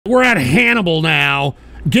we're at Hannibal now,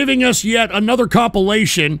 giving us yet another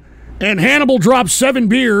compilation. And Hannibal dropped 7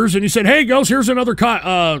 beers, and he said, hey, Ghost, here's another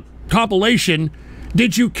compilation.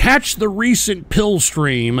 Did you catch the recent pill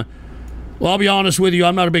stream? Well, I'll be honest with you,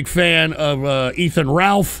 I'm not a big fan of Ethan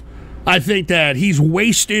Ralph. I think that he's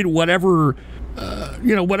wasted whatever,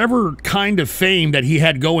 whatever kind of fame that he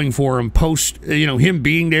had going for him post, him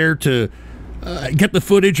being there to get the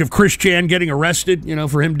footage of Chris Chan getting arrested,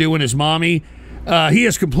 for him doing his mommy. He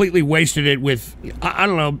has completely wasted it with, I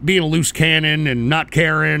don't know, being a loose cannon and not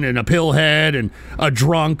caring and a pillhead and a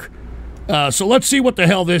drunk. So let's see what the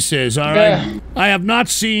hell this is, all right? I have not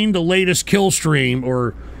seen the latest kill stream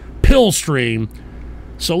or pill stream.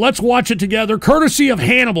 So let's watch it together, courtesy of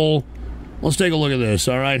Hannibal. Let's take a look at this,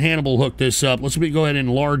 all right? Hannibal hooked this up. Let's go ahead and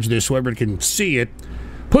enlarge this so everybody can see it.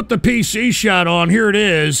 Put the PC shot on. Here it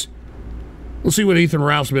is. Let's see what Ethan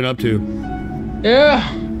Ralph's been up to. Yeah.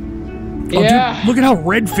 Oh, yeah. Dude, look at how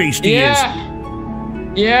red-faced he is.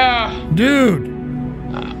 Yeah. Dude.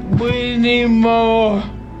 We need more.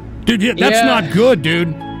 Dude, yeah, that's not good,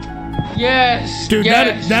 dude. Yes. Dude,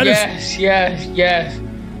 yes, that is. Yes.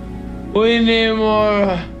 We need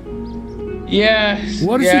more. Yes.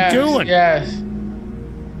 What is he doing? Yes.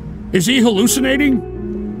 Is he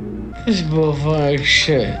hallucinating? This bullfuck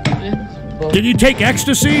shit. Did he take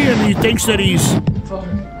ecstasy and he thinks that he's, I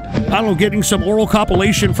don't know, getting some oral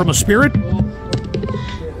copulation from a spirit?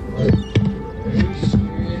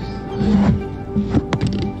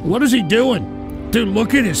 What is he doing? Dude,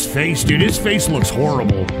 look at his face, dude. His face looks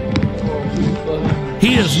horrible.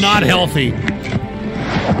 He is not healthy.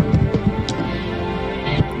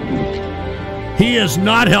 He is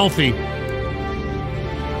not healthy.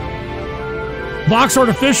 Vox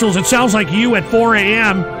Artificials, it sounds like you at 4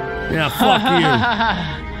 a.m. Yeah, fuck you.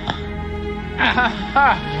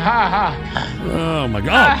 Oh, my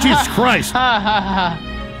God. Oh, Jesus Christ.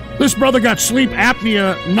 This brother got sleep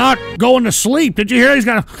apnea, not going to sleep. Did you hear?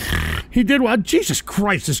 He did what? Jesus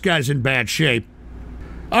Christ, this guy's in bad shape.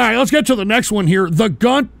 All right, let's get to the next one here. The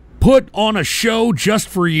Gunt put on a show just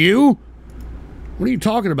for you? What are you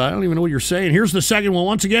talking about? I don't even know what you're saying. Here's the second one,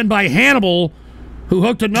 once again by Hannibal, who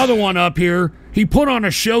hooked another one up here. He put on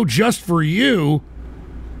a show just for you.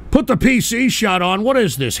 Put the PC shot on. What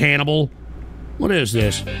is this, Hannibal? What is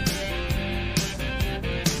this?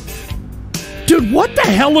 Dude, what the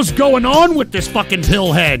hell is going on with this fucking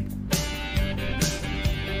pillhead?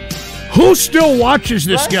 Who still watches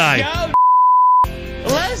this guy?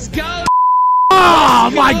 Let's go.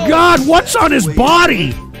 Oh my God, what's on his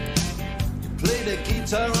body?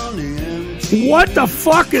 What the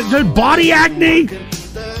fuck is this? Body acne?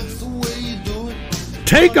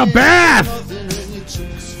 Take a bath.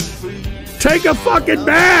 Take a fucking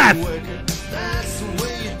bath.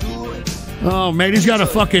 Oh, man, he's got a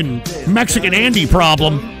fucking Mexican Andy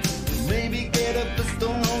problem.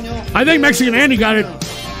 I think Mexican Andy got it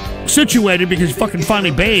situated because he fucking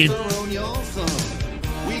finally bathed.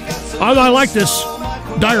 I like this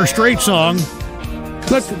Dire Straits song.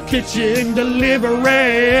 Let the kitchen delivery.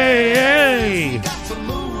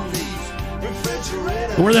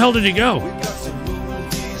 Where the hell did he go?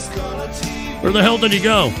 Where the hell did he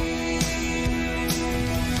go?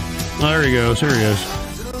 Oh, there he goes. There he is.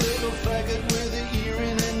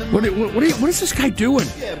 What is this guy doing?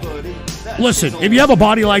 Listen, if you have a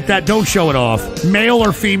body like that, don't show it off. Male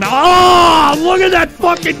or female. Oh, look at that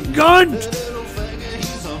fucking Gunt.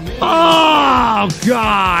 Oh,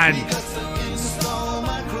 God.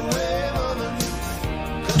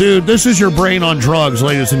 Dude, this is your brain on drugs,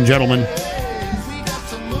 ladies and gentlemen.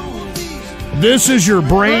 This is your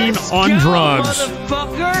brain on drugs.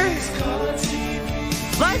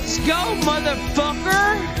 Let's go,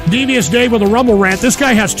 motherfucker! Devious Dave with a Rumble rant. This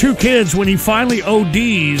guy has 2 kids. When he finally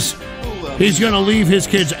ODs, he's going to leave his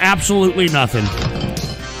kids absolutely nothing.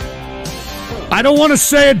 I don't want to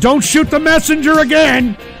say it. Don't shoot the messenger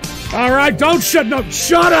again. All right? Shut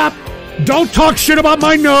up. Don't talk shit about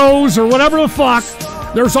my nose or whatever the fuck.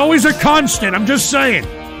 There's always a constant. I'm just saying.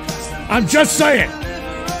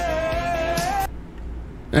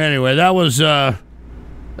 Anyway, that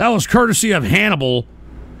was courtesy of Hannibal.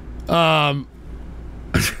 I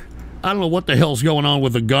don't know what the hell's going on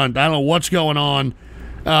with the Gunt. I don't know what's going on,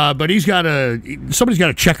 but somebody's got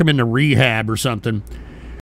to check him into rehab or something.